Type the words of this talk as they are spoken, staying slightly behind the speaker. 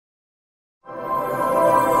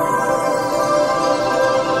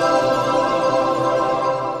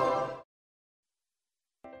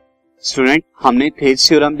Student हमने Thales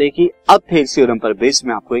theorem देखी, अब थेल्स थ्योरम पर बेस्ड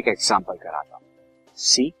मैं आपको एक एग्जांपल कराता हूं।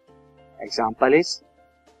 सी example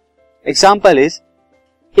is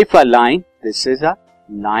if a line, this is a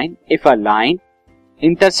line, if a line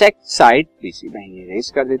intersect side BC, मैं ये रेज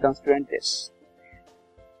कर देता हूं student this,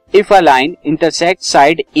 if a line intersect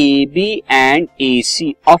side A B and A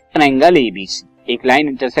C of triangle ABC, एक line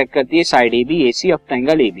intersect करती है side A B A C of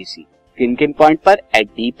triangle ABC, किन किन पॉइंट पर, एट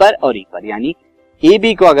डी पर और ई पर, यानी ए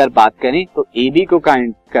बी को अगर बात करें तो ए बी को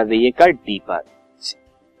कहाँ कर रही है कट, डी पर,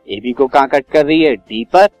 ए बी को कहाँ कट कर रही है, डी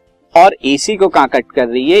पर, और ए सी को कहाँ कट कर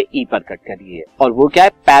रही है, ई पर कट कर रही है, और वो क्या है,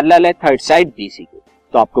 पैरेलल है थर्ड साइड बी सी को।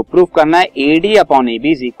 तो आपको प्रूफ करना है A D upon A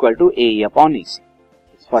B is equal to A E upon A C.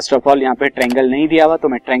 First of all यहाँ पे ट्रायंगल नहीं दिया हुआ तो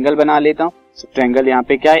मैं ट्रायंगल बना लेता हूँ। ट्रायंगल यहाँ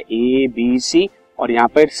पे क्या है, ए बी सी, और यहाँ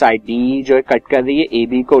पर साइड डी जो है कट कर रही है ए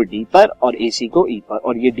बी को डी पर और ए सी को ई पर,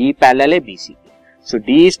 और ये डी पैरेलल है B C. So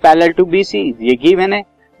D is parallel to BC, ये given है।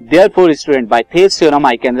 Therefore student by Thales theorem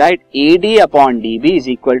I can write AD upon DB is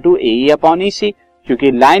equal to AE upon EC,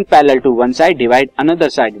 क्योंकि line parallel to one side divide another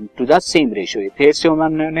side into the same ratio। ये Thales theorem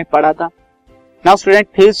हमने पढ़ा था। Now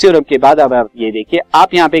student Thales theorem के बाद अब आप ये देखिए,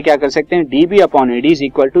 आप यहाँ पे क्या कर सकते हैं, DB upon AD is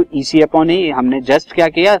equal to EC upon AE, हमने जस्ट क्या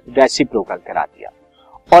किया, रेसिप्रोकल करा दिया।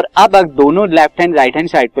 और अब दोनों left hand right hand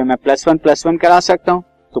side पे मैं प्लस वन करा सकता हूँ,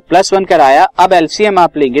 तो प्लस वन कराया। अब एलसीएम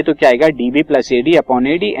आप लेंगे तो क्या आएगा, dB plus AD upon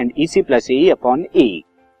AD and EC plus AE upon एई।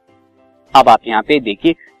 अब आप यहाँ पे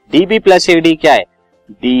देखिए डीबी प्लस एडी क्या है,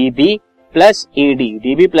 DB plus AD,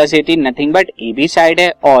 DB plus AD nothing but AB side है,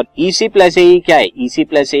 और ईसी प्लस एई क्या है, EC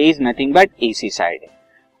plus AE is nothing but AC side है।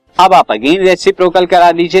 अब आप अगेन रेसिप्रोकल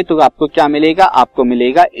करा दीजिए तो आपको क्या मिलेगा, आपको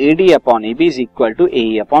मिलेगा AD upon AB is equal to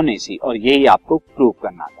AE upon AC, और यही आपको प्रूव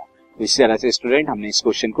करना था। इस तरह से स्टूडेंट हमने इस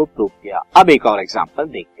क्वेश्चन को प्रूव किया। अब एक और एग्जांपल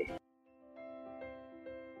देखते हैं।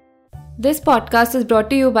 This podcast is brought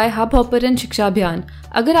to you bye hub hopper and शिक्षा अभियान।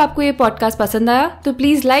 अगर आपको ये पॉडकास्ट पसंद आया तो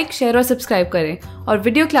प्लीज़ लाइक, शेयर और सब्सक्राइब करें, और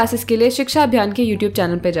वीडियो क्लासेस के लिए शिक्षा अभियान के यूट्यूब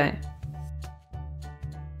चैनल पर जाएं।